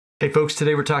Hey folks,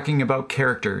 today we're talking about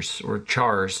characters, or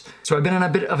chars. So I've been on a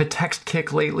bit of a text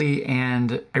kick lately,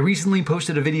 and I recently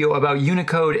posted a video about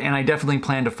Unicode, and I definitely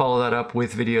plan to follow that up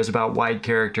with videos about wide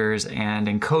characters and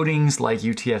encodings like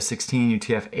UTF-16,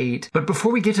 UTF-8. But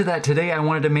before we get to that today, I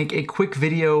wanted to make a quick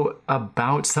video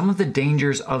about some of the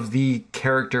dangers of the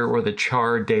character or the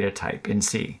char data type in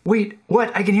C. Wait,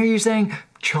 what? I can hear you saying,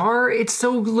 char? It's so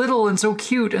little and so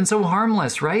cute and so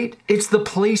harmless, right? It's the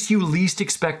place you least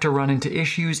expect to run into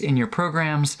issues in your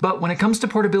programs, but when it comes to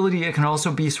portability, it can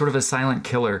also be sort of a silent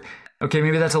killer. Okay,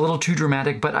 maybe that's a little too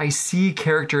dramatic, but I see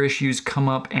character issues come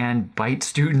up and bite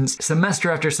students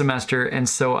semester after semester, and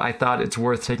so I thought it's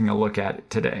worth taking a look at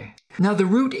today. Now, the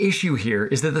root issue here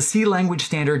is that the C language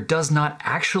standard does not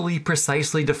actually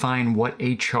precisely define what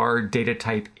a char data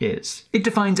type is. It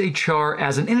defines a char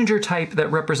as an integer type that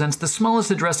represents the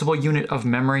smallest addressable unit of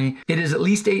memory. It is at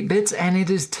least 8 bits, and it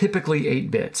is typically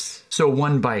 8 bits. So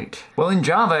 1 byte. Well, in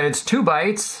Java, it's 2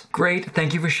 bytes. Great,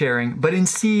 thank you for sharing. But in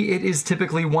C, it is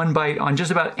typically 1 byte on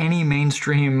just about any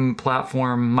mainstream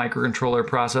platform, microcontroller,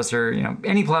 processor,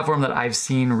 any platform that I've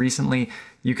seen recently.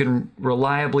 You can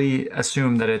reliably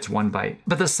assume that it's 1 byte.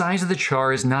 But the size of the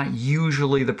char is not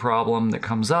usually the problem that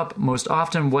comes up. Most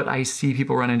often what I see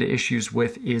people run into issues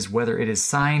with is whether it is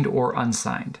signed or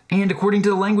unsigned. And according to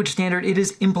the language standard, it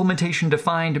is implementation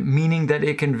defined, meaning that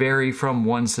it can vary from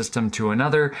one system to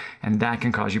another, and that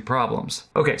can cause you problems.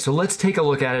 Okay, so let's take a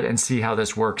look at it and see how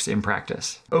this works in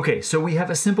practice. Okay, so we have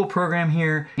a simple program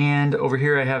here, and over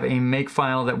here I have a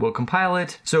makefile that will compile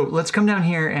it. So let's come down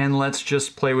here and let's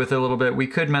just play with it a little bit.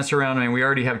 We could mess around. I mean, we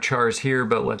already have chars here,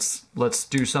 but let's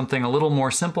do something a little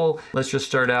more simple. Let's just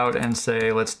start out and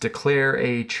say, let's declare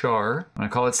a char. I'm gonna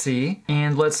call it C,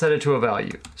 and let's set it to a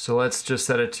value. So let's just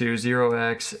set it to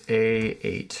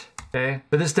 0xA8. Okay.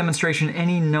 For this demonstration,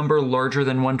 any number larger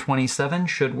than 127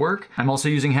 should work. I'm also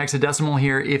using hexadecimal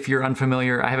here. If you're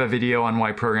unfamiliar, I have a video on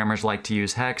why programmers like to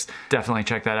use hex. Definitely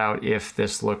check that out if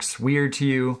this looks weird to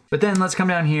you. But then let's come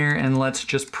down here and let's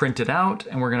just print it out.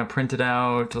 And we're going to print it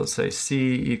out, let's say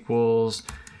C equals,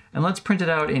 and let's print it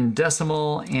out in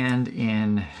decimal and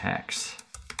in hex.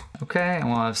 Okay, and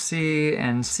we'll have C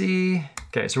and C.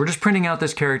 Okay, so we're just printing out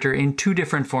this character in 2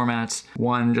 different formats,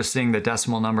 one just seeing the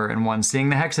decimal number and one seeing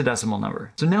the hexadecimal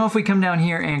number. So now if we come down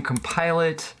here and compile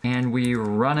it and we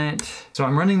run it, so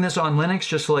I'm running this on Linux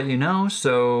just to let you know.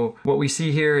 So what we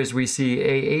see here is we see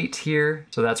A8 here.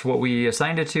 So that's what we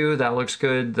assigned it to. That looks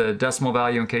good. The decimal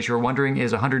value, in case you were wondering,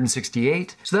 is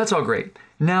 168. So that's all great.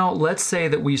 Now let's say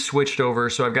that we switched over.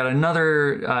 So I've got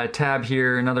another tab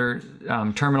here, another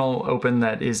terminal open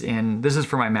that is in, this is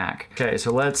for my Mac. Okay,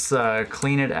 so let's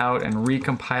clean it out and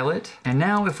recompile it. And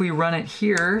now if we run it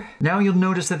here, now you'll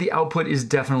notice that the output is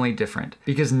definitely different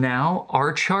because now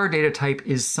our char data type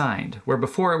is signed, where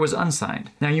before it was unsigned.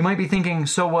 Now you might be thinking,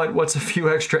 so what? What's a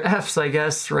few extra F's, I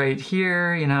guess, right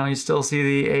here? You still see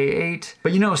the A8,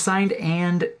 but signed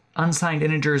and unsigned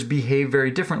integers behave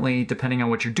very differently depending on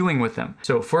what you're doing with them.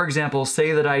 So for example,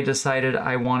 say that I decided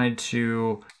I wanted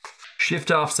to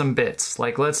shift off some bits.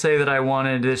 Like let's say that I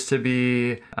wanted this to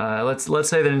be, let's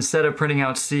say that instead of printing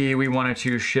out C, we wanted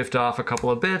to shift off a couple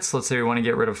of bits. Let's say we want to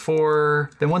get rid of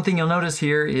 4. Then one thing you'll notice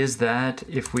here is that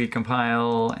if we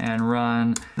compile and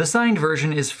run, the signed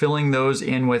version is filling those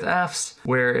in with Fs,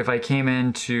 where if I came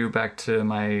back to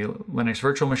my Linux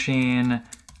virtual machine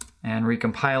and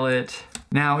recompile it,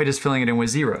 now it is filling it in with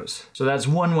zeros. So that's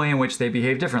one way in which they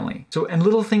behave differently. So, and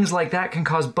little things like that can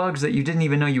cause bugs that you didn't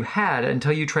even know you had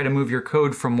until you try to move your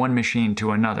code from one machine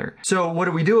to another. So what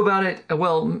do we do about it?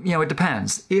 Well, it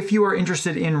depends. If you are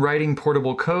interested in writing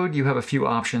portable code, you have a few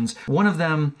options. One of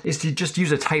them is to just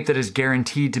use a type that is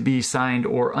guaranteed to be signed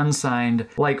or unsigned.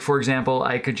 Like for example,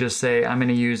 I could just say, I'm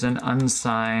gonna use an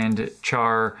unsigned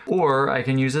char, or I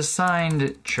can use a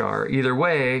signed char. Either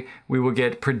way, we will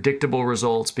get predictable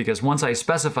results because once I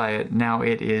specify it, now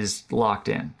it is locked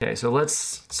in. Okay, so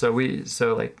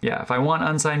if I want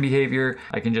unsigned behavior,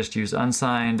 I can just use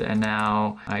unsigned, and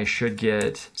now I should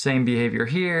get same behavior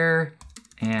here.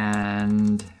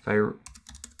 And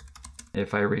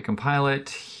if I recompile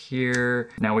it here,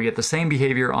 now we get the same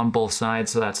behavior on both sides,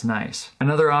 so that's nice.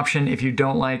 Another option, if you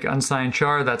don't like unsigned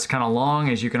char, that's kind of long,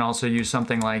 is you can also use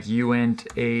something like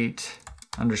uint8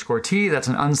 _t, that's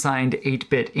an unsigned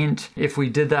 8-bit int. If we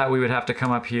did that, we would have to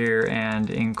come up here and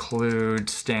include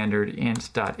standard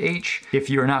int.h. If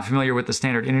you are not familiar with the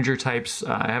standard integer types,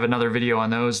 I have another video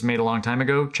on those made a long time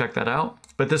ago, check that out.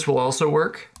 But this will also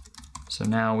work. So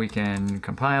now we can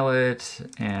compile it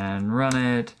and run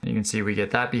it. You can see we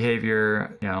get that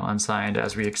behavior, unsigned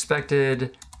as we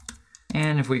expected.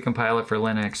 And if we compile it for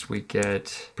Linux, we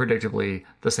get predictably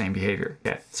the same behavior.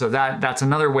 Okay, so that's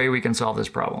another way we can solve this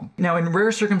problem. Now, in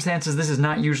rare circumstances, this is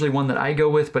not usually one that I go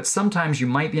with, but sometimes you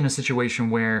might be in a situation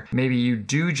where maybe you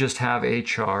do just have a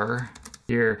char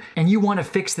here, and you want to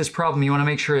fix this problem. You want to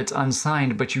make sure it's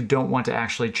unsigned, but you don't want to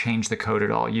actually change the code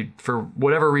at all. For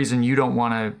whatever reason, you don't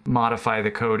want to modify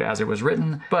the code as it was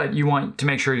written, but you want to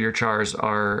make sure your chars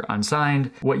are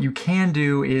unsigned. What you can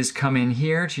do is come in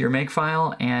here to your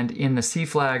makefile, and in the C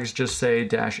flags, just say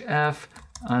 -f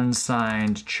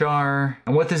unsigned char.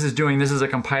 And what this is doing, this is a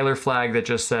compiler flag that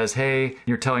just says, hey,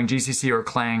 you're telling GCC or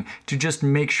Clang to just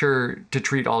make sure to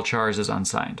treat all chars as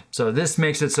unsigned. So this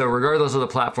makes it so regardless of the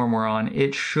platform we're on,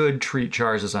 it should treat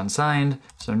chars as unsigned.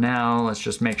 So now let's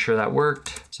just make sure that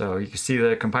worked. So you can see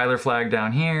the compiler flag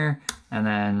down here, and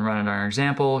then run it on our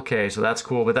example. Okay, so that's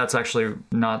cool, but that's actually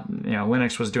not,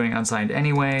 Linux was doing unsigned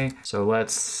anyway. So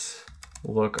let's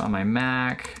look on my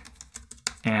Mac.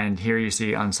 And here you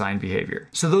see unsigned behavior.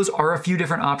 So those are a few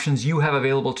different options you have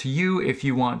available to you if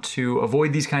you want to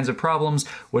avoid these kinds of problems.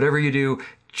 Whatever you do,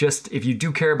 just if you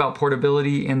do care about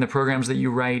portability in the programs that you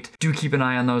write, do keep an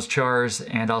eye on those chars,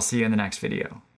 and I'll see you in the next video.